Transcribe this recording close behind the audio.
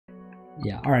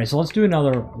Yeah, alright, so let's do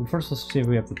another. First, let's see if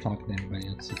we have to talk to anybody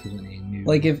else, if there's any new.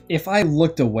 Like, if I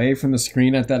looked away from the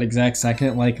screen at that exact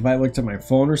second, like if I looked at my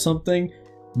phone or something,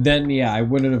 then yeah, I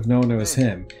wouldn't have known it was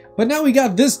him. But now we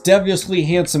got this devilishly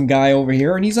handsome guy over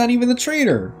here, and he's not even the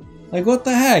traitor. Like, what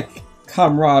the heck?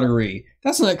 Camaraderie.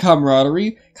 That's not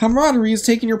camaraderie. Camaraderie is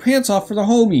taking your pants off for the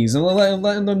homies and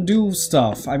letting them do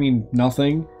stuff. I mean,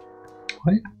 nothing.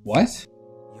 What? What?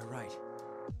 You're right.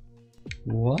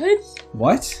 What?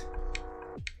 What?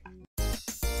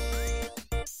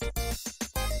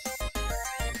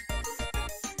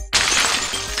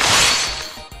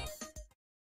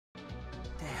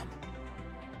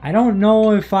 I don't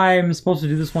know if I'm supposed to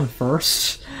do this one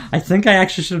first. I think I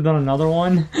actually should have done another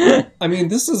one. I mean,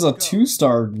 this is a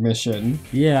 2-star mission.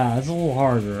 Yeah, it's a little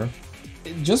harder.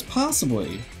 Just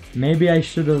possibly. Maybe I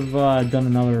should have done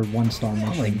another 1-star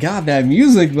mission. Oh my god, that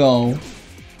music though.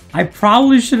 I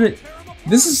probably should have...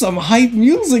 This is some hype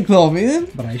music though, man.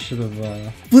 But I should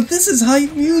have... But this is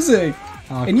hype music.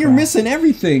 Oh, and you're missing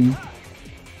everything.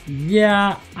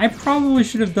 Yeah, I probably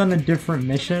should have done a different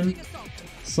mission.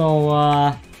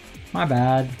 So, my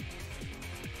bad.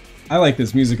 I like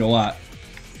this music a lot.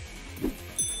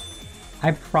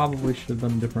 I probably should have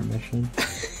done a different mission.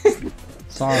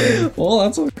 Sorry. Well,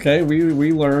 that's okay.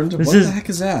 We learned. What the heck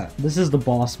is that? This is the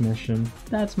boss mission.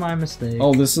 That's my mistake.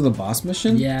 Oh, this is the boss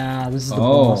mission? Yeah, this is the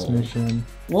boss mission.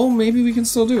 Well, maybe we can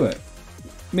still do it.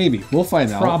 Maybe. We'll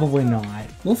find out. Probably not.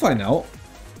 We'll find out.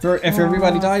 If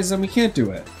everybody dies, then we can't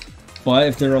do it. But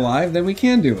if they're alive, then we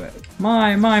can do it.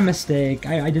 My mistake.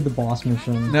 I did the boss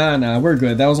mission. Nah, we're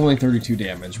good. That was only 32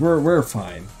 damage. We're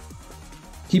fine.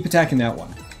 Keep attacking that one.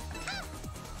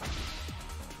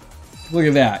 Look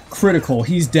at that. Critical.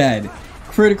 He's dead.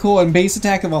 Critical and base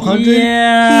attack of 100?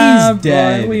 Yeah, he's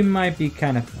dead. But we might be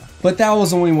kind of... But that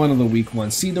was only one of the weak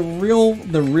ones. See, the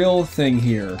real thing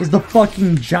here is the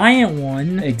fucking giant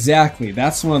one. Exactly.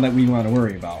 That's the one that we want to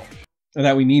worry about. Or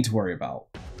that we need to worry about.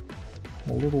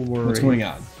 A little worried. What's going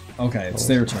on? Okay, it's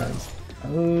their turn.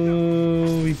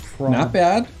 Oh, we probably... Not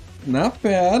bad. Not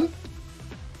bad.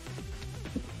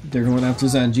 They're going after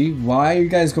Zenji. Why are you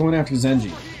guys going after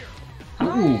Zenji?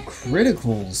 Ooh,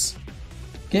 criticals.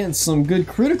 Getting some good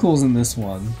criticals in this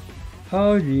one.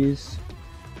 Oh, jeez.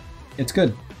 It's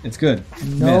good. It's good.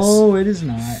 No, it is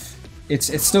not.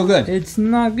 It's still good. It's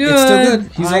not good. It's still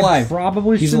good. He's alive.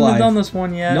 Probably shouldn't have done this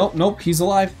one yet. Nope. He's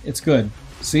alive. It's good.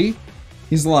 See?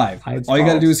 He's alive. All you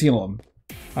gotta do is heal him.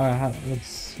 Alright,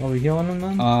 are we healing him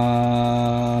then?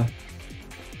 Or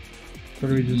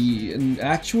do we just...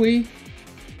 Actually,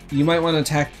 you might want to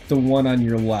attack the one on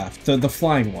your left. The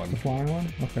flying one. The flying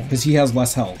one? Okay. Because he has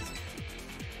less health.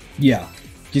 Yeah.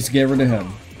 Just get rid of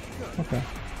him. Okay.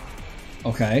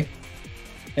 Okay.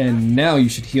 And now you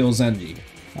should heal Zenji.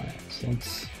 Alright, so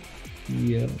let's...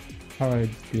 Yeah. How do I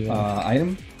do that?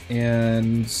 Item.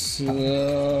 And...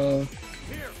 There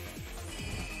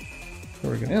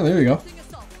we go. Yeah, there we go.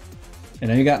 And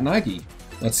now you got Nagi.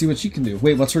 Let's see what she can do.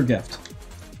 Wait, what's her gift?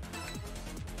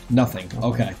 Nothing.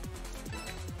 Okay.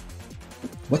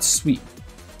 What's sweep?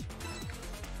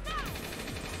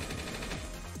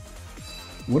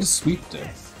 What does sweep do?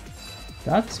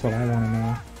 That's what I want to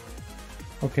know.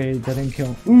 Okay, that didn't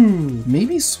kill. Ooh,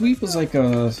 maybe sweep is like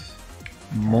a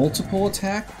multiple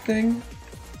attack thing?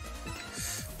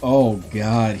 Oh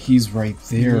god, he's right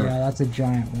there. Yeah, that's a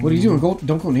giant one. What are you doing?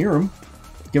 Don't go near him.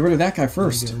 Get rid of that guy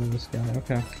first. Get rid of this guy.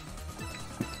 Okay.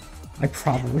 I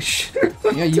probably should.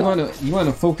 Yeah, you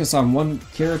wanna focus on one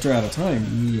character at a time.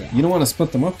 Yeah. You don't want to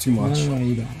split them up too much. No,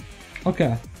 you don't.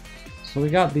 Okay. So we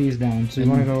got these down. So you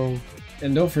want to go.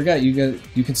 And don't forget, you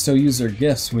can still use their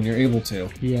gifts when you're able to.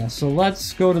 Yeah. So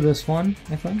let's go to this one.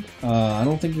 I think. I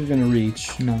don't think you're gonna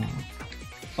reach. No.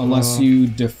 Unless you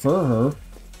defer her.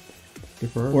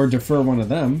 Defer. Or defer one of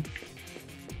them.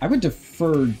 I would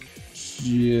defer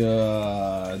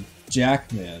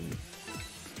Jackman.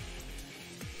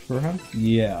 For him?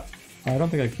 Yeah. I don't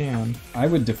think I can. I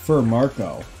would defer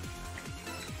Marco.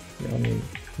 Yeah, let me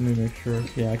make sure.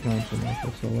 Yeah, I can answer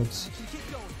Marco. So let's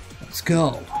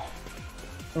go.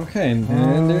 Okay, and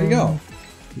there you go.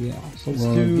 Yeah. So let's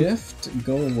do gift.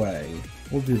 Go away.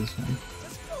 We'll do this one.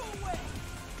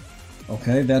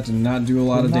 Okay, that did not do a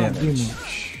lot of damage. Not do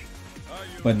much.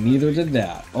 But neither did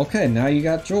that. Okay, now you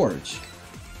got George.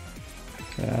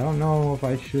 I don't know if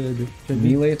I should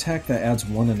melee attack that adds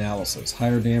 1 analysis.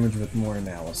 Higher damage with more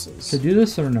analysis. To do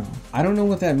this or no? I don't know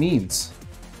what that means.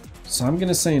 So I'm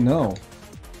gonna say no.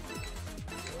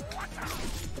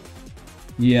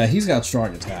 Yeah, he's got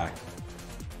strong attack.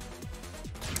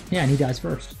 Yeah, and he dies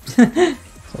first. So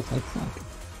it's like fuck.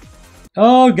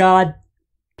 Oh god.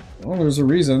 Well, there's a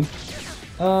reason.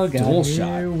 Oh god. Dual Here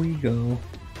shot. we go.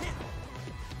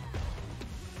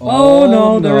 Oh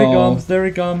no, there he comes, there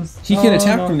he comes. He can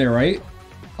attack from there, right?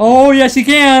 Oh, yes, he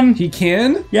can! He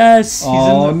can? Yes!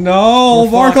 Oh no,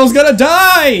 Marco's gonna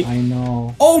die! I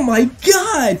know. Oh my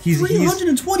god!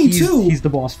 322! He's the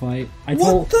boss fight. This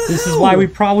hell? is why we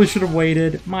probably should have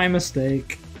waited. My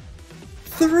mistake.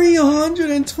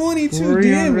 322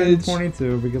 damage!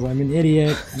 322, because I'm an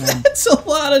idiot. That's a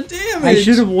lot of damage! I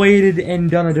should have waited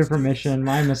and done a different mission.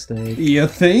 My mistake. You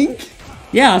think?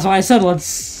 Yeah, that's why I said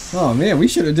let's... Oh man, we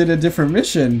should have did a different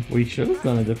mission. We should have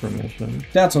done a different mission.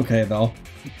 That's okay though.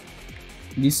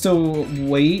 You still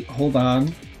wait, hold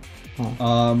on.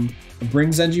 Huh. Bring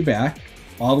Zenji back,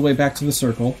 all the way back to the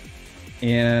circle,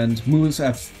 and move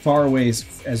as far away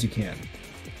as you can.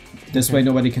 This way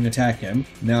nobody can attack him.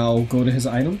 Now go to his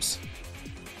items.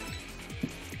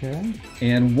 Okay.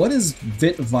 And what is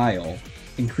Vit Vial?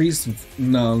 Increased...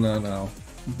 No.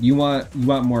 You want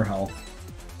more health.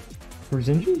 For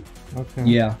Zenji? Okay.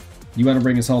 Yeah. You want to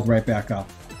bring his health right back up.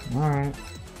 Alright.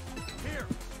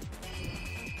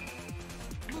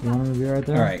 You want him to be right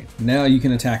there? Alright, now you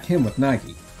can attack him with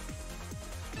Nagi.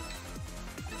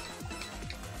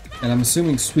 And I'm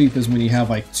assuming sweep is when you have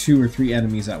like 2 or 3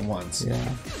 enemies at once. Yeah.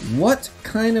 What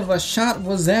kind of a shot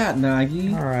was that,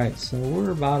 Nagi? Alright, so we're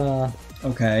about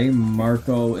Okay,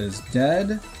 Marco is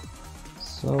dead.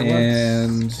 So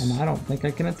and I don't think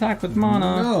I can attack with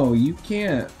mana. No, you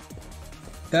can't.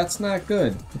 That's not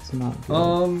good. It's not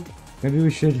good. Maybe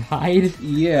we should hide?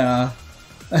 Yeah.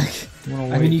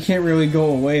 I mean, you can't really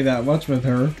go away that much with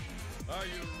her.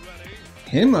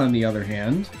 Him, on the other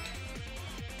hand...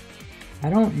 I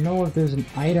don't know if there's an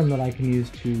item that I can use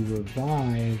to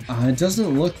revive. It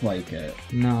doesn't look like it.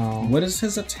 No. What does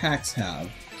his attacks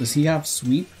have? Does he have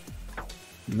sweep?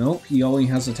 Nope, he only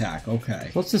has attack.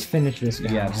 Okay. So let's just finish this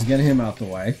guy. Yeah, just get him out the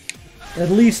way. At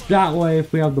least that way,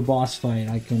 if we have the boss fight,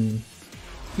 I can...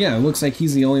 Yeah, it looks like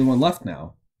he's the only one left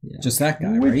now. Yeah. Just that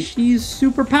guy, right? Which he's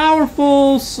super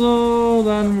powerful, so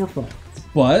then we're fucked.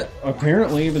 But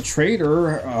apparently the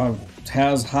traitor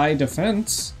has high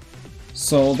defense,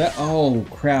 so that... Oh,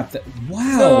 crap.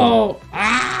 Wow! Oh!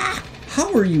 Ah!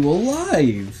 How are you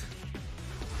alive?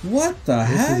 What the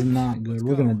heck? This is not good.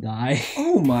 We're gonna die.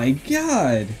 Oh my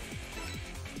god!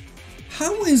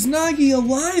 How is Nagi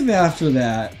alive after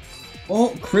that?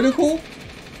 Oh, critical?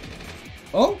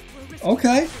 Oh,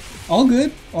 okay. All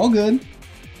good. All good.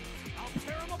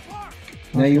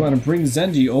 Now you want to bring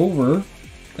Zenji over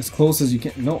as close as you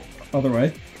can. No, other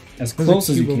way. As close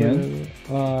as you can.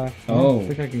 I don't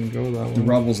think I can go that way. The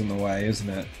rubble's in the way, isn't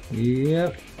it?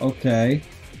 Yep. Okay.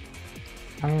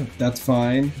 That's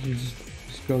fine.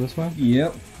 Just go this way?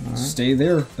 Yep. Right. Stay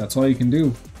there. That's all you can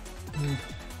do.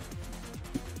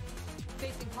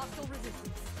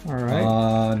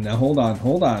 Alright. Now hold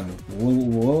on.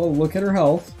 We'll look at her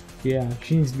health. Yeah,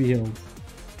 she needs to be healed.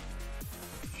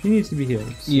 She needs to be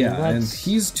healed. So yeah, and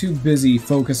he's too busy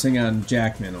focusing on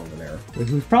Jackman over there.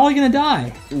 Who's probably gonna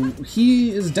die.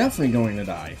 He is definitely going to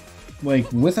die.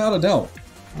 Like, without a doubt.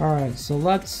 Alright, so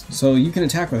let's... So you can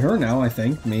attack with her now, I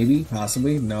think. Maybe,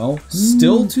 possibly. No.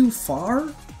 Still too far?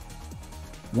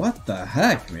 What the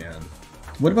heck, man?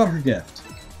 What about her gift?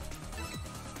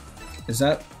 Is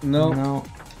that... No. No.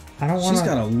 I don't want to... She's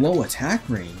got a low attack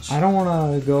range. I don't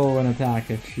want to go and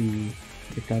attack if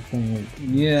that thing would...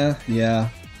 Yeah.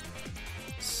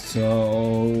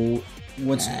 So...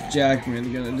 What's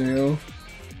Jackman gonna do?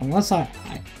 Unless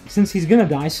since he's gonna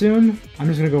die soon, I'm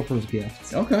just gonna go for his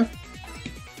gift. Okay.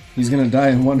 He's gonna die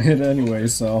in one hit anyway,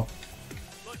 so...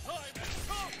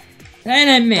 And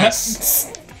I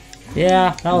missed!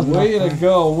 Yeah, that was... Way to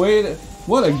go,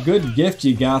 What a good gift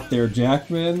you got there,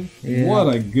 Jackman. Yeah.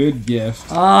 What a good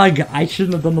gift. I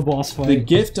shouldn't have done the boss fight. The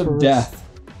gift of death.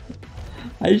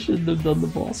 I shouldn't have done the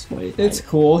boss fight. It's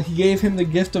cool. He gave him the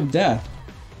gift of death.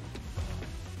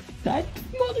 That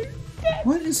mother...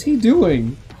 What is he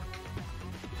doing?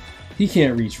 He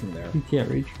can't reach from there. He can't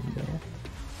reach from there.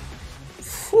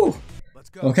 Whew. Let's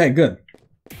go. Okay, good.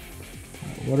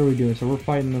 What are we doing? So we're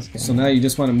fighting this guy. So now you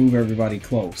just want to move everybody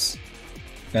close.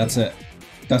 That's it.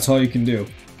 That's all you can do.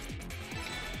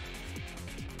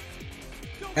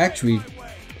 Actually,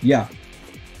 yeah.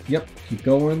 Yep, keep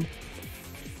going.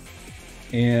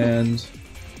 And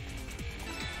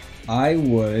I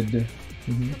would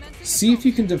see if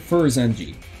you can defer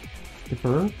Zenji.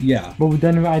 Defer? Yeah. But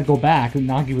then I'd go back.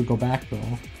 Nagi would go back,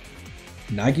 though.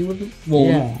 Nagi would? Well,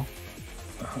 yeah.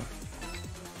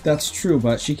 That's true,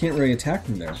 but she can't really attack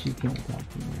from there. She can't attack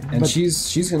from there. And but,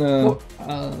 she's gonna...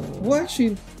 Well,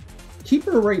 actually... Keep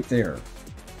her right there.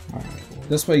 Alright.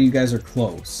 This way you guys are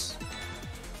close.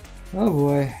 Oh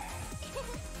boy.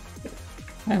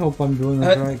 I hope I'm doing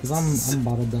this right, because I'm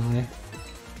about to die.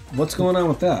 What's going on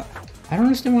with that? I don't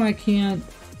understand why I can't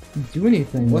do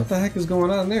anything. What the heck is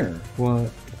going on there? What?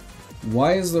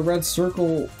 Why is the red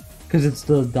circle? Because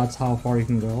that's how far you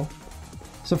can go.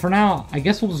 So for now, I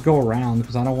guess we'll just go around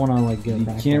because I don't want to like get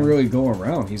back. You can't really go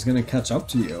around. He's gonna catch up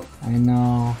to you. I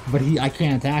know, but I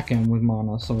can't attack him with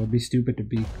mana, so it'd be stupid to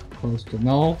be close to.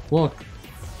 No, look.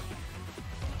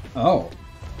 Oh.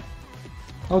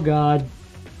 Oh God.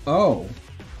 Oh.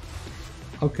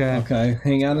 Okay. Okay.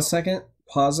 Hang on a second.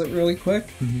 Pause it really quick.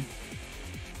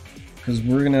 Because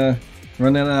we're gonna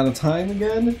run out of time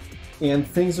again, and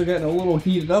things are getting a little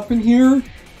heated up in here.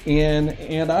 And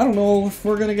I don't know if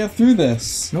we're gonna get through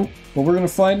this. Nope. But we're gonna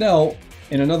find out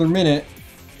in another minute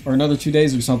or another 2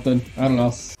 days or something. I don't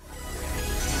know.